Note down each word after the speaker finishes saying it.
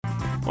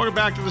Welcome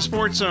back to the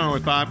Sports Zone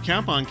with Bob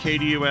Kemp on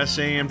KDUS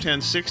AM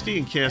 1060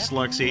 and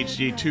KSLUX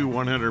HD2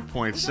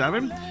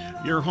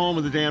 100.7. Your home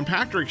of the Dan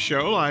Patrick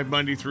Show, live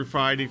Monday through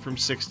Friday from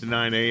 6 to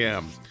 9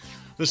 a.m.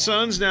 The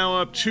Suns now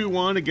up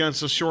 2-1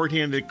 against the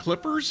shorthanded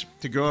Clippers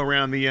to go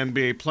around the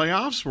NBA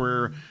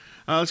playoffs.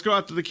 Let's go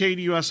out to the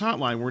KDUS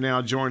hotline. We're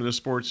now joined in the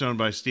Sports Zone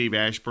by Steve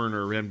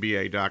Ashburner of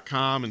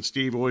NBA.com. And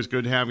Steve, always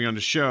good to have you on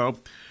the show.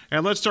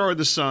 And let's start with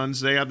the Suns.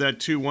 They have that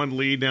 2-1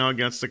 lead now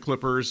against the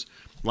Clippers.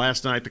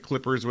 Last night, the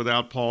Clippers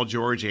without Paul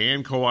George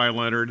and Kawhi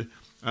Leonard.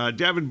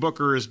 Devin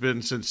Booker has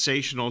been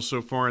sensational so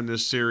far in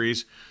this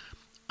series.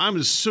 I'm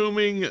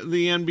assuming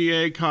the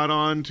NBA caught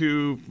on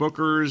to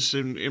Booker's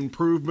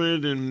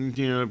improvement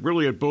and,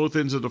 really at both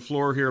ends of the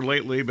floor here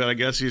lately, but I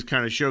guess he's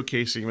kind of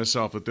showcasing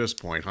himself at this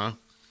point, huh?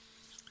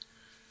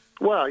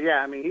 Well,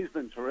 yeah, I mean, he's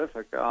been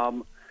terrific.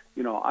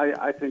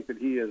 I think that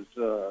he has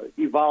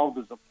evolved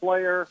as a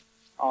player.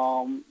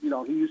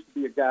 He used to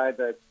be a guy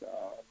that,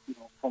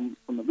 from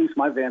at least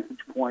my vantage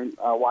point,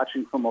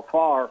 watching from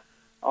afar,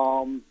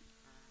 and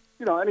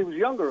he was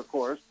younger, of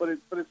course, but it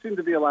seemed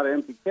to be a lot of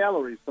empty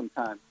calories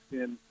sometimes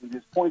in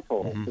his point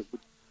total. Mm-hmm. It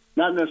would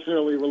not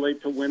necessarily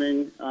relate to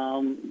winning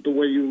the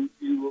way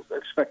you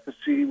expect to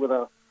see with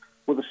a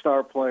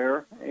star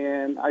player.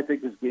 And I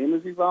think his game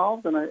has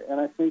evolved, and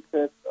I think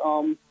that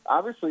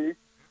obviously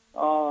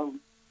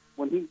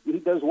when he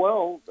does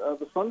well,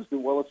 the Suns do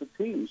well as a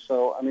team.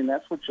 So I mean,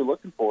 that's what you're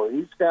looking for.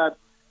 He's got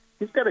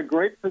a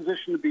great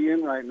position to be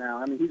in right now.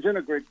 I mean, he's in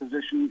a great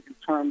position in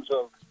terms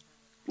of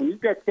when you've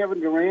got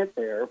Kevin Durant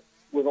there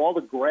with all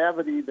the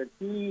gravity that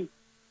he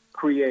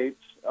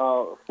creates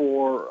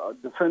for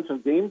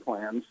defensive game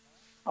plans.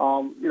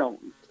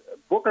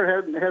 Booker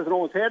hasn't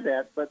always had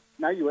that, but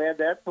now you add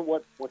that to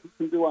what he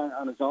can do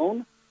on his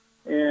own,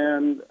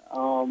 and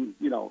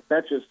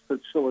that just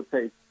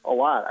facilitates a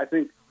lot. I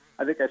think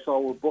I saw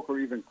where Booker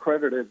even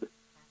credited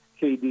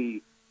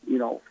KD,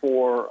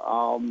 for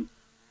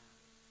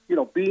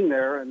being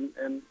there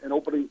and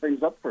opening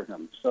things up for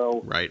him.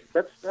 So right.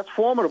 That's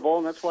formidable,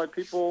 and that's why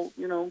people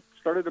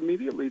started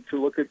immediately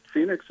to look at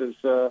Phoenix as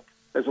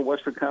a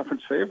Western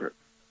Conference favorite.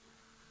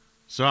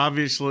 So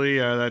obviously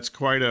that's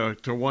quite a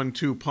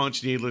 1-2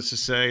 punch, needless to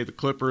say. The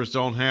Clippers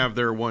don't have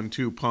their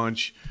 1-2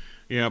 punch.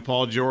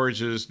 Paul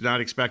George is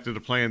not expected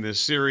to play in this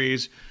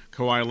series.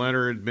 Kawhi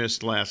Leonard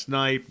missed last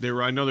night.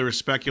 I know there was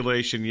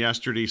speculation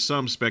yesterday,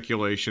 some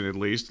speculation at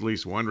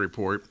least one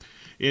report,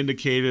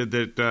 indicated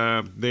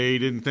that they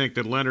didn't think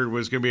that Leonard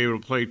was going to be able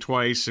to play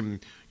twice. And,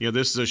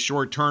 this is a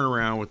short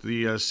turnaround with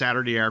the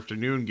Saturday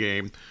afternoon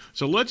game.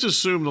 So let's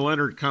assume that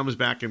Leonard comes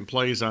back and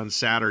plays on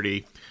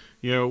Saturday.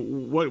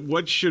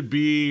 What should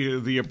be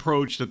the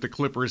approach that the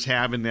Clippers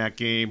have in that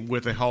game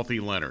with a healthy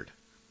Leonard?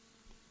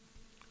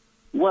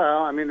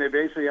 Well, I mean, they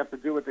basically have to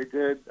do what they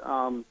did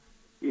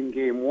in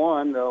Game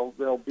 1.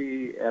 They'll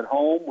be at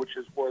home, which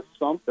is worth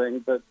something.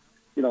 But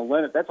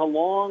Leonard, that's a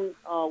long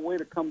way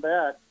to come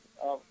back.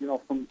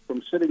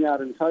 From sitting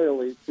out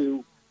entirely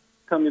to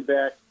coming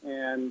back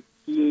and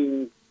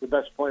being the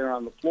best player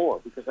on the floor,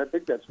 because I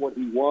think that's what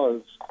he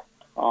was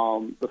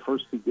the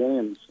first two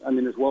games. I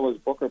mean, as well as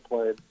Booker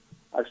played.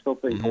 I still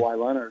think Kawhi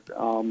Leonard,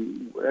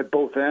 at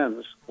both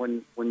ends,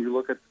 when you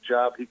look at the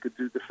job he could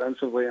do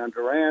defensively on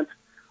Durant,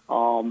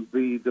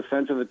 the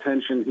defensive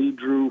attention he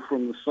drew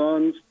from the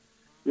Suns,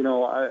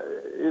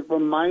 it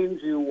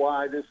reminds you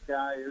why this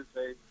guy is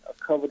a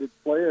coveted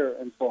player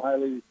and so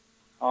highly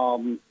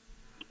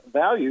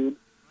valued,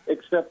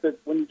 except that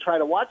when you try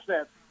to watch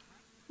that,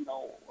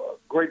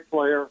 great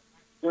player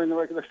during the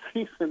regular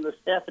season, there's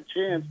half a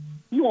chance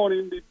he won't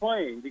even be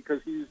playing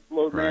because he's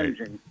load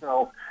managing.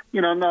 So,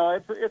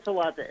 no, it's a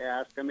lot to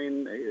ask. I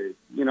mean,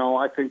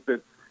 I think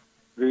that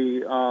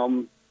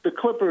the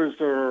Clippers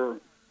are,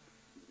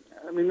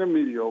 they're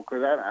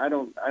mediocre. I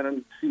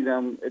don't see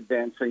them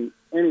advancing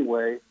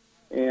anyway,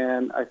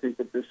 and I think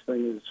that this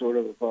thing is sort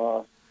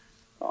of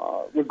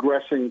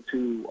regressing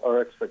to our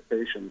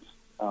expectations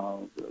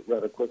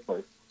rather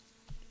quickly.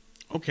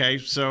 Okay,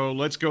 so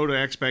let's go to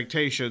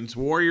expectations.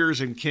 Warriors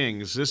and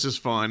Kings. This is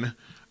fun.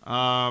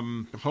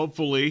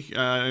 Hopefully,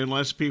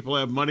 unless people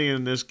have money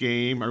in this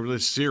game or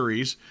this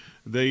series,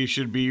 they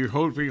should be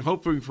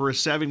hoping for a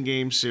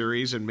 7-game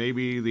series, and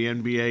maybe the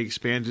NBA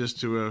expands this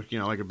to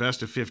a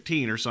best of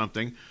 15 or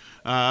something.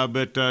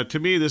 But to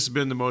me, this has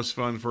been the most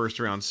fun first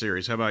round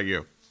series. How about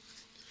you?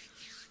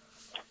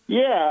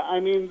 Yeah, I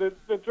mean the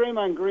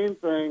Draymond Green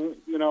thing.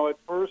 At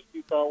first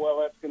you thought, well,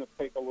 that's going to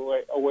take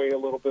away a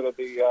little bit of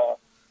the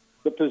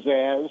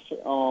pizzazz,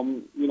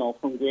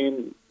 from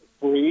Game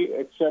 3,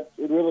 except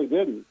it really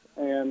didn't.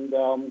 And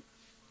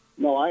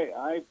when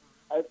I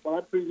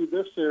previewed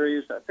this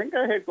series, I think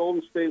I had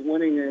Golden State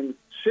winning in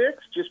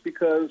 6, just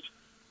because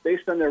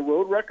based on their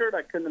road record,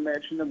 I couldn't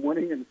imagine them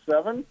winning in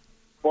 7.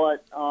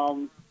 But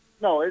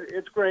no,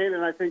 it's great,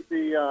 and I think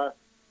the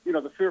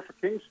fear for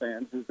Kings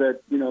fans is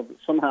that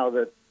somehow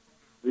that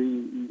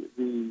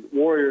the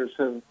Warriors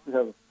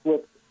have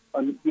flipped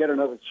yet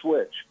another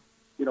switch.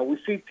 We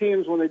see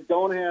teams when they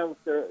don't have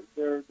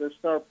their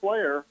star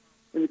player.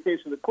 In the case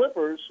of the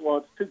Clippers, well,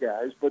 it's two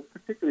guys, but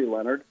particularly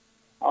Leonard,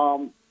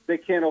 they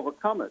can't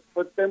overcome it.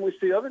 But then we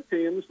see other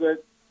teams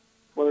that,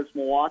 whether it's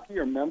Milwaukee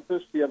or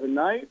Memphis the other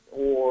night,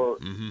 or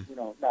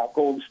now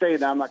Golden State.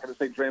 Now I'm not going to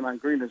say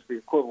Draymond Green is the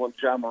equivalent of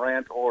John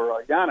Morant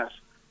or Giannis,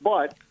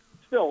 but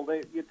still,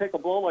 you take a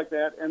blow like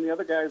that, and the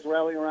other guys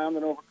rally around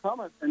and overcome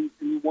it, and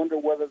you wonder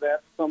whether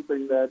that's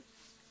something that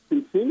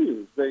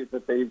continues. They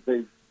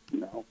it's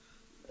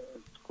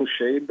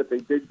cliched, but they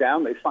dig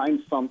down, they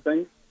find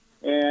something,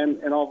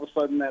 and all of a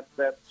sudden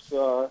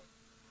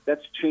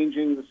that's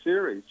changing the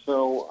series.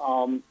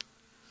 So.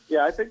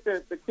 Yeah, I think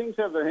that the Kings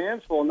have their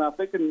hands full. Now, if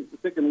they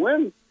can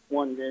win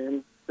one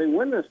game, if they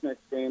win this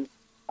next game,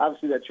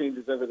 obviously that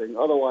changes everything.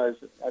 Otherwise,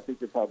 I think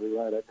you're probably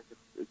right. I think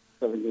it's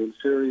a 7-game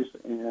series,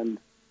 and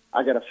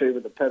I got to favor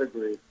the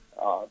pedigree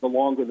the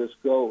longer this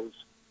goes,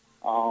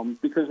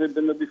 because they've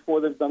been there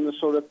before. They've done this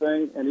sort of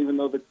thing, and even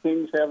though the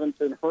Kings haven't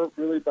been hurt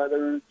really by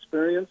their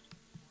inexperience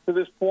to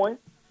this point,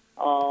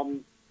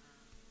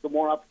 the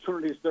more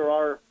opportunities there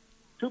are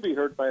to be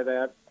hurt by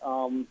that,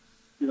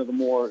 the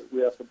more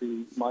we have to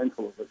be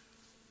mindful of it.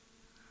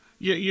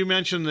 Yeah, you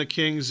mentioned the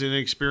Kings'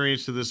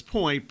 inexperience to this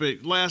point,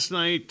 but last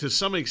night, to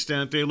some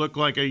extent, they looked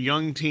like a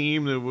young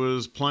team that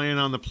was playing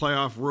on the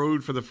playoff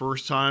road for the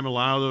first time.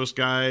 Allow those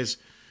guys.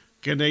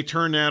 Can they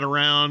turn that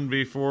around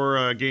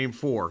before Game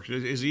 4?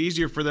 Is it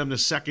easier for them the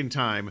second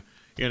time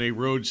in a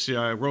road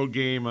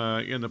game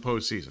in the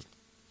postseason?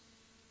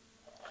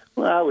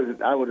 Well,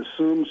 I would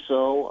assume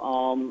so.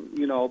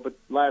 But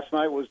last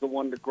night was the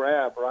one to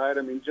grab, right?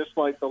 I mean, just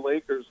like the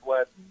Lakers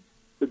let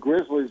the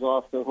Grizzlies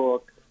off the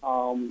hook,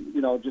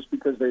 just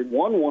because they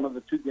won one of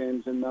the 2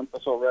 games in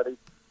Memphis already,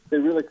 they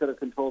really could have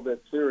controlled that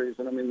series.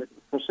 And I mean,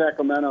 for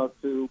Sacramento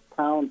to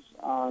pounce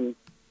on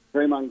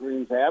Draymond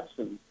Green's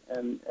absence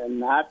and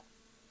not,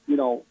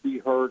 be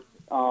hurt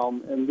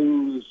and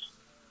lose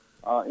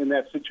in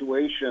that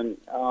situation,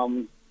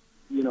 to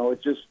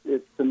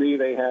me,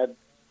 they had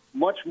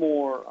much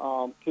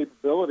more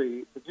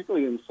capability,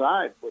 particularly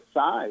inside with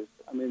size.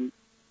 I mean,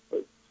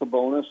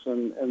 Sabonis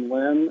and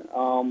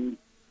Lynn.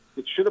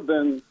 It should have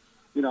been,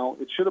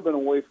 a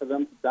way for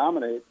them to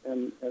dominate.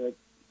 And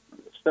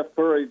Steph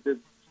Curry did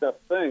Steph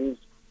things.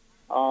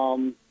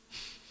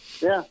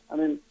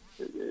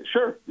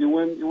 Sure, you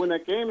win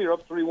that game. You're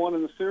up 3-1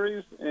 in the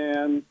series,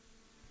 and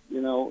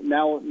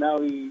now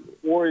the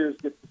Warriors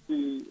get to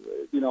see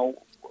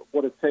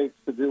what it takes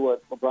to do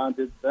what LeBron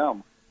did to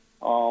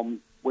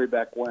them. Way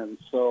back when.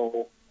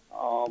 So,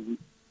 I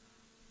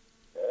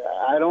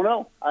don't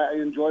know. I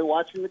enjoy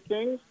watching the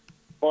Kings,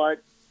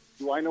 but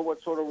do I know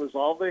what sort of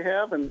resolve they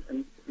have and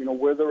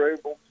where they're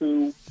able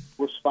to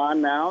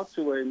respond now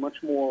to a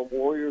much more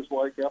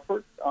Warriors-like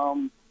effort?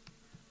 That's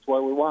why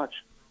we watch.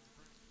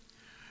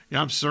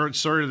 Yeah, I'm sort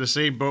of the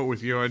same boat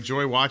with you. I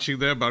enjoy watching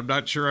them, but I'm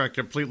not sure I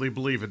completely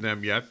believe in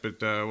them yet,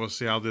 but we'll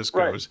see how this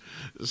goes.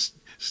 Right.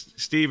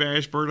 Steve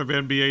Ashburner of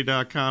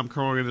NBA.com,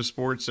 calling in the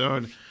Sports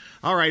Zone.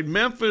 All right,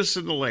 Memphis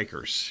and the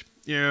Lakers.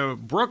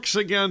 Brooks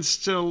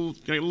against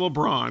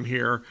LeBron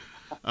here.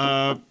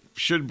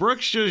 Should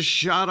Brooks just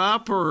shut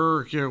up,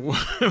 or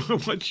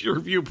what's your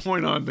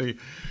viewpoint on the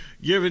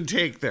give and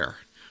take there?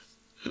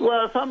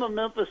 Well, if I'm a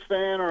Memphis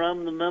fan or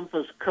I'm the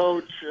Memphis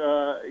coach,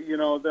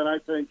 then I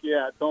think,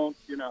 don't,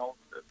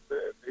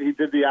 he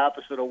did the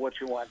opposite of what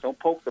you want. Don't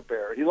poke the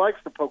bear. He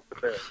likes to poke the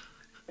bear.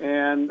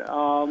 And,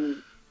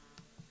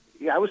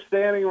 I was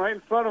standing right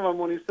in front of him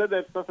when he said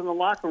that stuff in the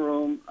locker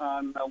room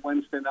on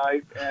Wednesday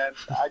night, and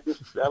I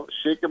was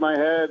shaking my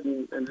head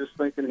and just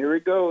thinking, here he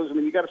goes. I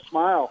mean, you got to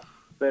smile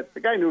that the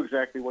guy knew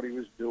exactly what he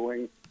was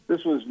doing.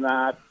 This was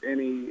not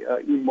any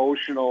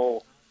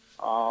emotional,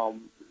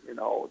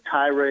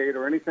 tirade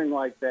or anything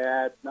like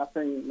that.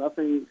 Nothing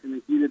in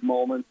a heated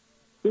moment.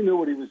 He knew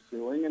what he was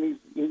doing, and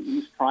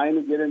he's trying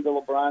to get into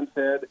LeBron's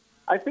head.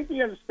 I think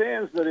he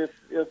understands that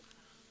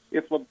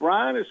if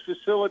LeBron is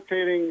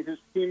facilitating his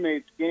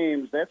teammates'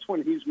 games, that's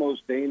when he's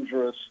most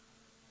dangerous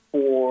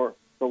for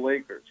the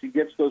Lakers. He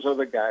gets those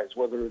other guys,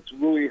 whether it's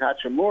Rui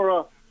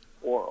Hachimura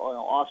or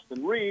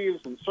Austin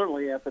Reeves and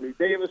certainly Anthony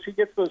Davis. He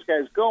gets those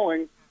guys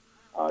going.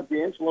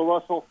 D'Angelo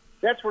Russell,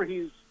 that's where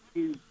he's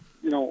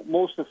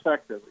most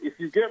effective. If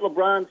you get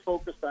LeBron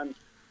focused on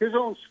his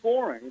own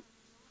scoring,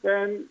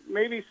 then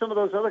maybe some of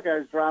those other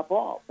guys drop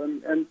off.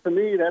 And to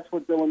me, that's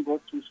what Dylan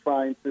Brooks was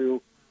trying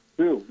to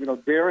do,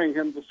 daring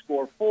him to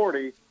score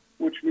 40,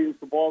 which means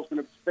the ball's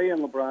going to stay in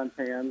LeBron's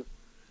hands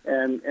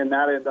and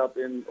not end up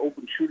in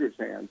open shooters'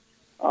 hands.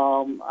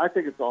 I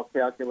think it's all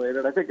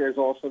calculated. I think there's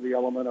also the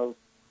element of,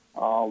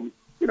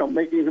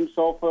 making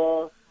himself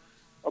a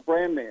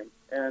brand name.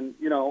 And,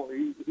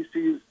 he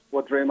sees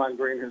what Draymond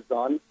Green has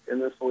done in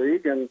this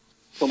league and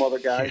some other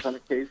guys on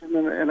occasion,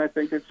 and I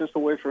think it's just a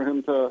way for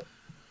him to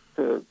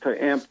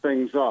amp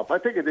things up. I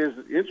think it is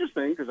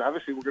interesting because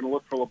obviously we're going to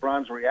look for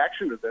LeBron's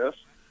reaction to this.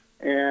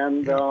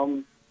 And,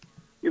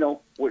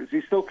 is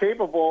he still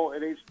capable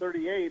at age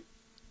 38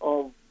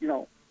 of,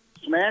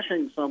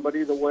 smashing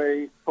somebody the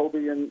way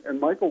Kobe and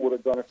Michael would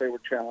have done if they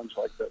were challenged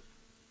like this?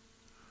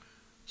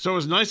 So it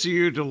was nice of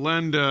you to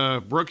lend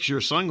Brooks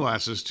your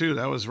sunglasses, too.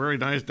 That was very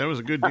nice. That was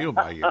a good deal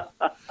by you.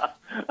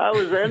 I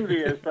was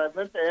envious. I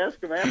meant to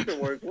ask him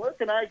afterwards, where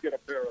can I get a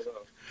pair of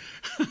those?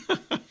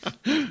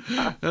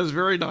 That's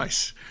very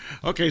nice.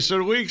 Okay,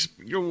 so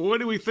what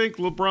do we think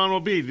LeBron will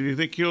be? Do you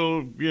think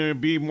he'll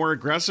be more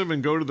aggressive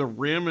and go to the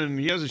rim? And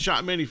he hasn't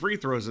shot many free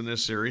throws in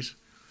this series.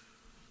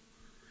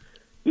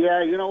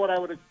 Yeah, you know what I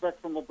would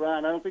expect from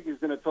LeBron? I don't think he's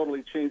going to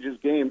totally change his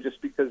game just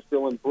because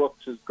Dillon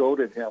Brooks has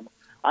goated him.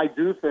 I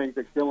do think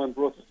that Dillon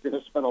Brooks is going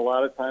to spend a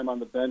lot of time on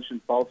the bench in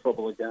foul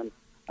trouble again.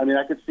 I mean,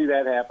 I could see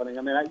that happening.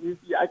 I mean, I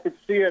could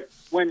see it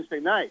Wednesday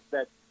night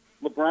that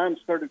LeBron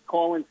started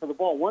calling for the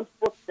ball. Once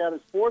Brooks got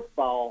his fourth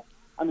foul,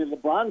 I mean,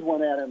 LeBron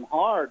went at him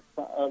hard.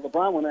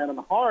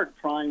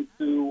 Trying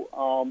to,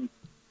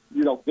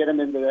 get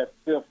him into that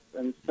fifth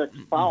and sixth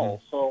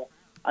foul. So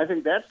I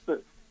think that's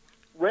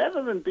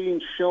rather than being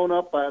shown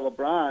up by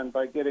LeBron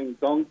by getting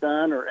dunked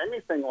on or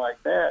anything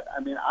like that, I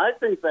mean, I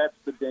think that's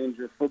the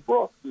danger for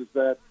Brooks is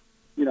that,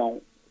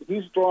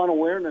 he's drawn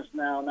awareness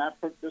now, not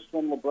just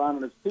from LeBron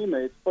and his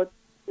teammates, but,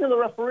 the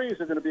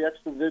referees are going to be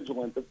extra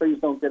vigilant that things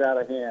don't get out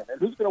of hand. And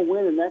who's going to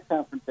win in that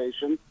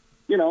confrontation?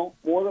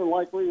 More than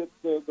likely it's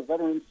the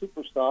veteran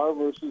superstar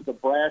versus the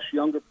brash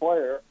younger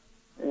player.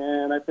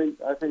 And I think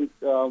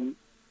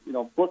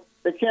Brooks,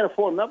 they can't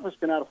afford, Memphis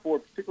cannot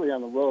afford, particularly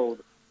on the road,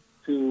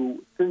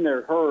 to thin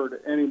their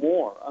herd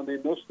anymore. I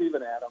mean, no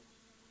Steven Adams,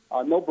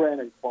 no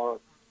Brandon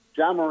Clark.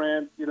 John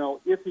Morant,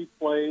 if he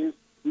plays,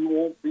 he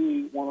won't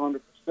be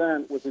 100%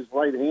 with his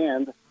right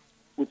hand,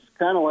 which is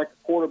kind of like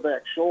a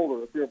quarterback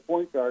shoulder. If you're a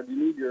point guard, you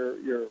need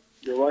your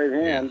right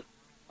hand.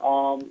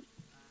 Yeah.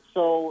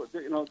 So,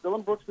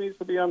 Dillon Brooks needs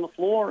to be on the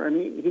floor, and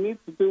he needs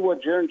to do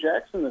what Jaren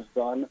Jackson has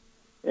done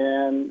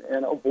and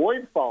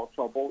avoid foul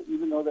trouble,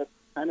 even though that's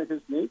kind of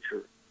his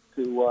nature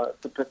to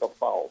pick up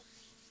fouls.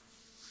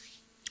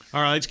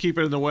 All right, let's keep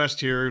it in the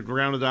West here.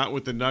 Rounded out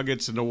with the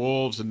Nuggets and the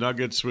Wolves. The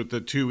Nuggets with the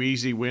 2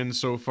 easy wins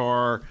so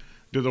far.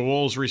 Do the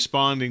Wolves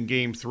respond in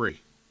Game 3?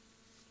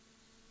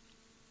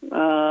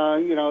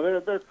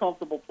 They're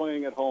comfortable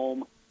playing at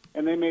home,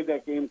 and they made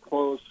that game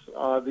close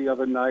the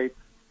other night.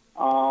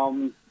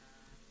 I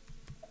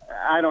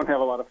don't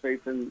have a lot of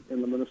faith in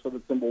the Minnesota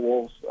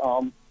Timberwolves.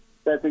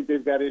 I think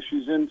they've got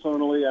issues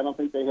internally. I don't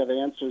think they have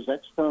answers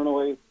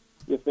externally.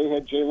 If they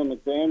had Jalen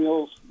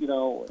McDaniels,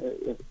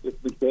 if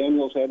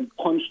McDaniels hadn't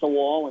punched a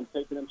wall and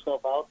taken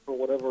himself out for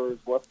whatever is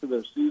left of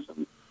their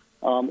season,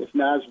 if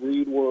Naz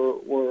Reid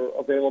were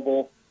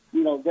available,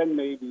 then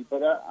maybe.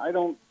 But I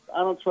don't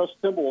trust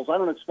Timberwolves. I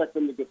don't expect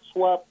them to get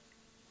swept.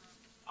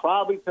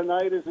 Probably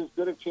tonight is as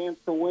good a chance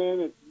to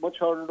win. It's much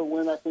harder to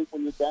win, I think,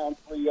 when you're down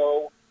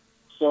 3-0.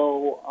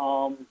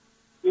 So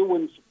it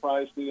wouldn't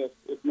surprise me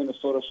if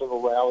Minnesota sort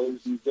of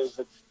rallies and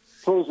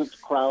throws its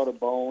crowd a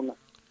bone.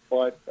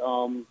 But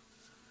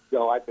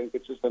I think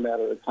it's just a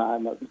matter of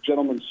time. A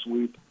gentleman's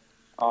sweep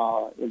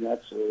in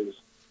that series.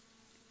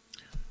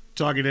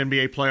 Talking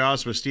NBA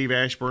playoffs with Steve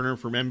Ashburner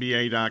from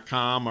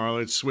NBA.com. All right,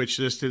 let's switch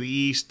this to the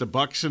East. The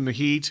Bucks and the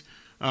Heat.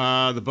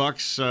 The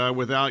Bucks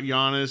without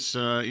Giannis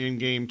in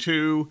Game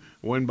 2,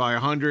 won by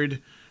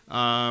 100.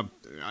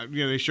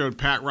 They showed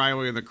Pat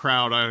Riley in the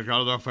crowd. I don't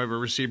know if I've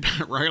ever seen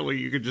Pat Riley.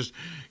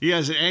 He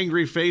has an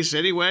angry face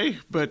anyway,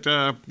 but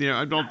I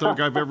don't think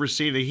I've ever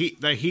seen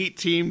the Heat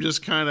team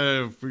just kind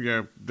of,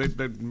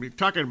 they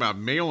talking about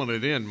mailing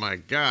it in. My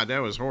God,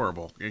 that was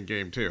horrible in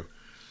Game 2.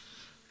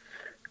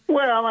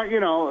 Well,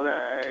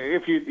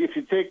 if you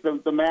take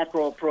the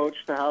macro approach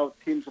to how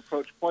teams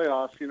approach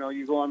playoffs,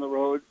 you go on the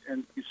road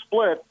and you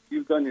split,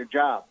 you've done your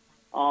job.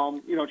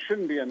 It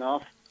shouldn't be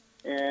enough.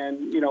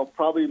 And,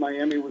 probably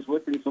Miami was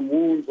licking some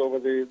wounds over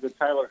the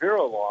Tyler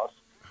Hero loss.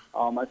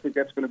 I think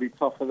that's going to be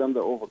tough for them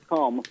to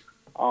overcome.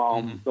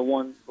 The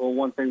one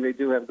thing they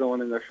do have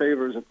going in their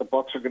favor is that the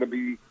Bucks are going to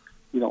be,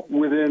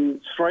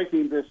 within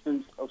striking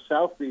distance of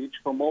South Beach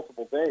for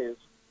multiple days.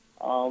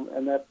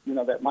 And that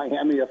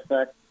Miami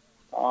effect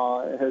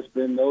has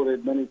been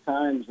noted many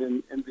times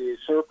in NBA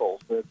circles.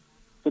 That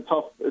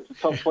it's a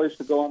tough place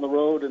to go on the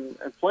road and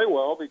play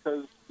well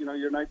because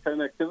your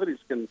nighttime activities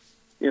can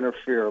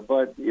interfere.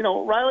 But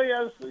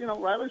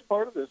Riley's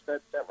part of this.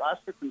 That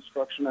roster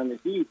construction on the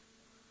Heat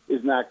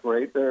is not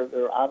great. There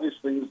are obvious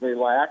things they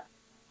lack.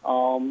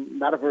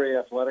 Not a very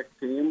athletic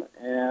team,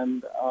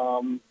 and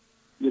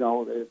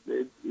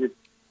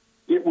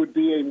it would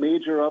be a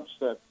major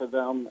upset for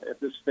them at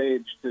this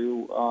stage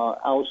to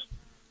oust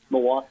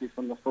Milwaukee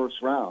from the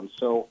first round.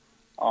 So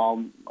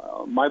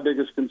my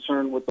biggest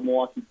concern with the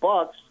Milwaukee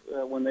Bucks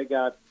when they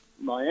got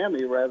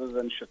Miami rather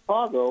than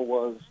Chicago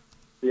was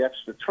the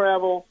extra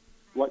travel,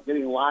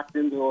 getting locked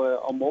into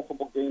a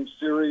multiple game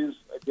series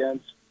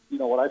against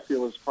what I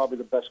feel is probably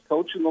the best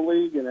coach in the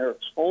league in Eric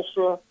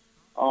Spoelstra,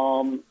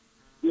 and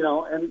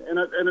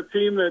a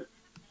team that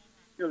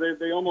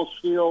they almost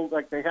feel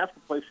like they have to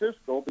play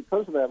physical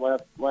because of that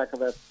lack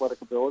of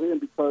athletic ability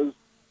and because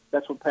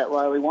that's what Pat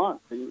Riley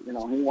wants. He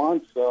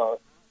wants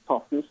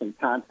toughness and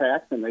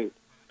contact, and they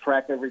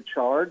track every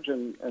charge.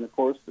 And of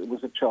course, it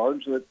was a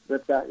charge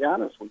that got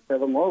Giannis when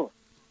Kevin Love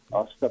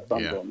stepped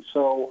under him.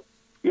 So,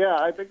 yeah,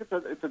 I think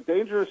it's a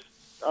dangerous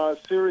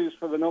series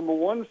for the number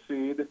one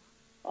seed.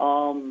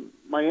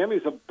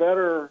 Miami's a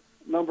better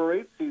number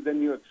 8 seed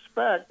than you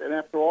expect. And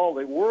after all,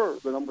 they were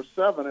the number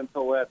 7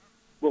 until that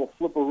little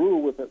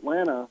flipperoo with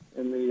Atlanta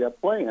in the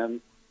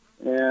play-in.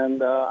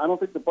 And I don't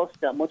think the Bucks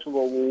got much of a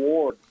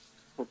reward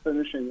for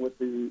finishing with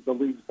the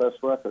league's best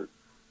record.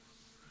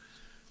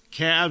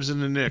 Cavs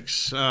and the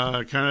Knicks,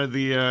 kind of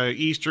the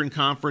Eastern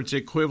Conference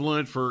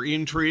equivalent for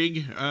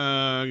intrigue,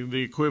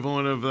 the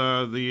equivalent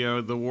of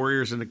the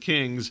Warriors and the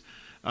Kings.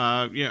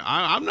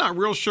 I'm not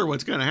real sure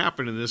what's going to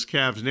happen in this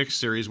Cavs-Knicks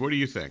series. What do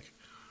you think?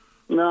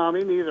 No,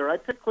 me neither. I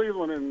picked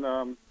Cleveland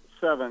in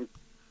 7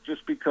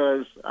 just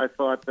because I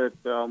thought that,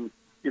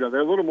 they're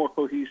a little more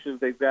cohesive.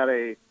 They've got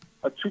a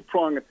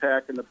two-prong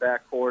attack in the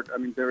backcourt. I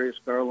mean, Darius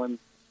Garland,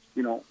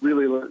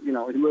 really,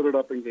 he lit it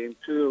up in Game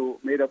 2,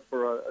 made up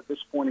for a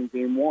disappointing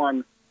Game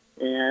 1.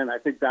 And I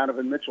think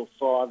Donovan Mitchell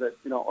saw that,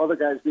 other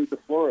guys need to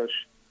flourish,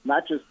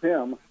 not just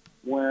him,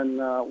 when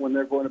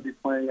they're going to be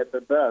playing at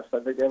their best.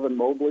 I think Evan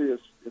Mobley is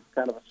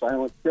kind of a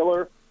silent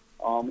killer.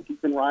 He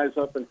can rise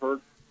up and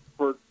hurt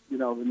the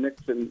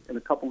Knicks in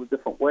a couple of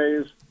different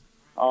ways.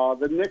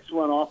 The Knicks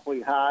went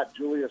awfully hot.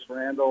 Julius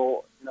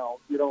Randle,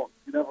 you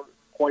never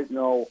quite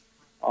know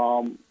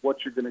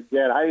what you're going to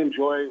get. I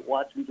enjoy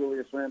watching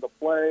Julius Randle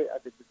play. I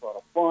think he's a lot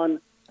of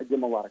fun. I give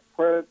him a lot of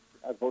credit.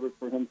 I voted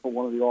for him for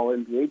one of the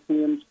All-NBA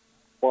teams.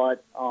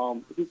 But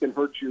he can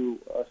hurt you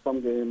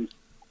some games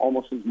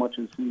almost as much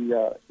as he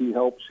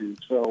helps you.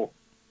 So,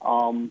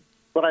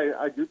 but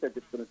I do think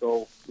it's going to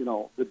go,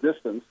 the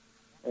distance.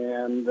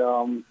 And,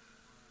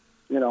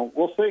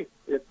 we'll see.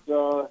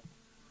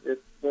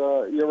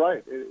 You're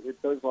right.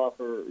 It does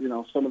offer,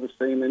 some of the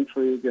same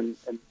intrigue and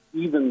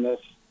evenness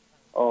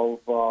of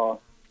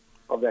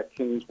that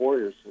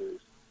Kings-Warriors series.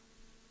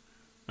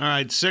 All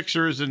right,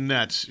 Sixers and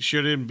Nets.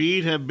 Should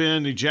Embiid have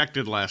been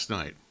ejected last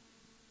night?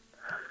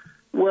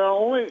 Well,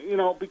 only,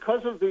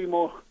 because of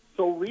the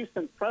so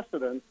recent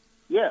precedent,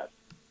 yes.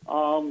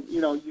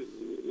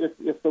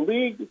 If the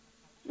league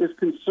is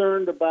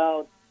concerned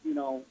about,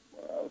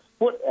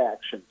 foot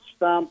action,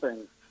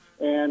 stomping,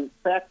 and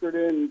factored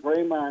in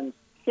Draymond's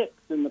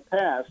kicks in the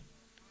past,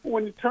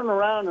 when you turn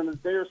around and a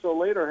day or so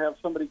later have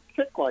somebody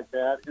kick like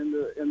that in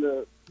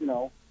the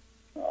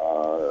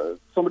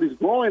somebody's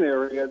groin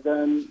area,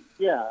 then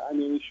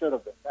he should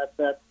have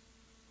been.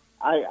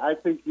 I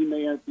think he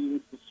may have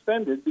been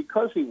suspended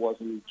because he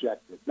wasn't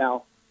ejected.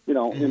 Now,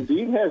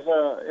 Embiid has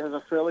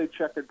a fairly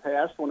checkered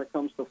past when it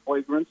comes to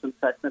flagrants and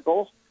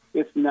technicals.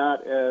 It's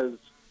not as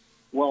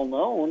well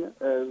known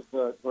as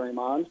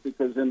Draymond's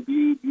because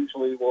Embiid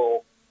usually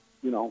will,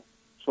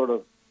 sort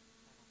of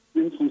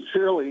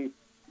insincerely,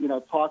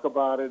 talk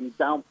about it and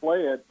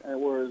downplay it,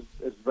 whereas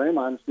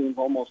Draymond seems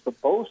almost to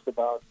boast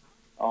about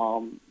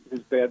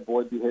his bad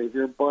boy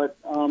behavior. But,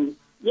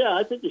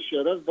 I think he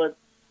should have, but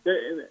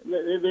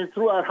they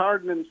threw out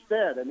Harden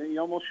instead. I mean, you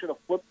almost should have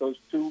flipped those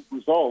two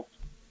results,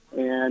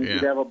 and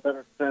you'd have a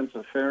better sense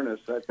of fairness,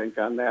 I think,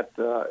 on that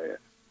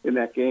in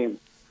that game.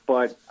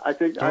 But I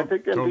think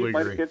Embiid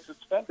might get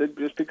suspended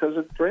just because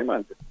of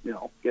Draymond,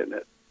 getting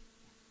it.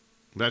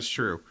 That's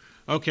true.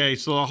 Okay,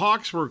 so the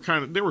Hawks were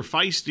they were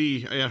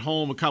feisty at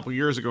home a couple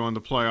years ago in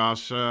the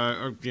playoffs.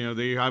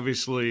 They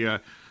obviously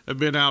have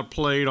been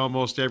outplayed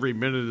almost every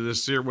minute of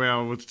this year.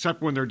 Well,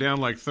 except when they're down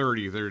like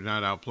 30, they're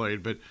not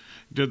outplayed. But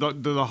do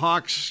the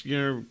Hawks,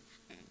 are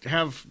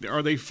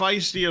they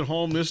feisty at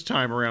home this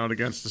time around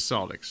against the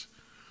Celtics?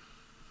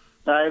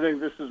 I think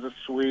this is a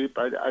sweep.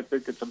 I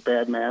think it's a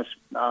bad mismatch.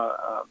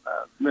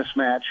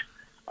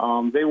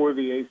 They were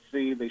the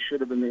AC. They should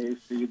have been the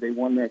AC. They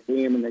won that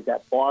game, and they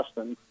got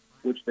Boston,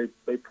 which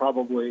they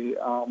probably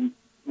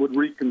would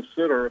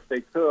reconsider if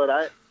they could.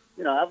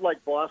 I've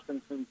liked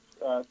Boston since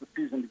the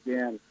season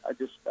began.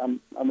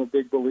 I'm a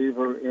big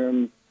believer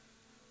in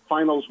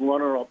finals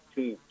runner-up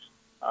teams,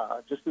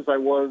 just as I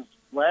was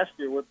last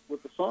year with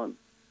the Suns.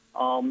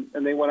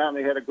 And they went out and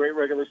they had a great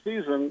regular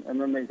season,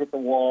 and then they hit the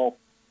wall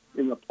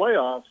in the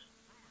playoffs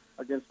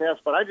against us.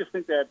 But I just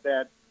think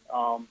that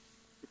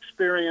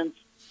experience,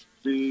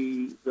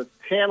 the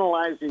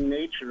tantalizing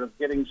nature of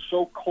getting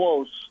so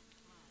close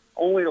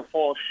only to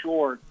fall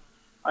short,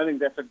 I think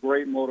that's a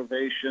great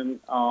motivation.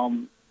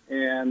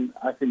 And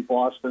I think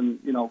Boston,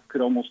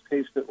 could almost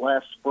taste it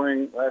last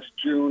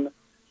June.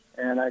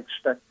 And I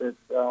expect that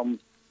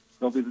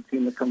they'll be the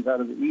team that comes out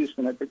of the East.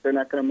 And I think they're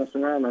not going to mess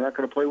around. They're not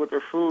going to play with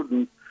their food.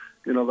 And,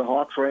 the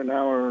Hawks right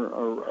now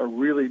are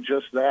really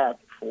just that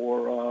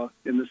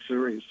in this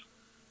series.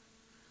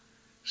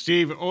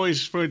 Steve,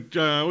 always good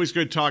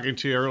talking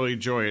to you. I really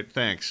enjoy it.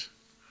 Thanks.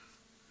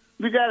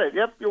 You got it.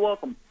 Yep, you're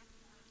welcome.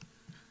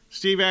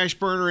 Steve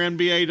Ashburner,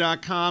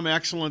 NBA.com.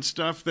 Excellent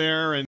stuff there. And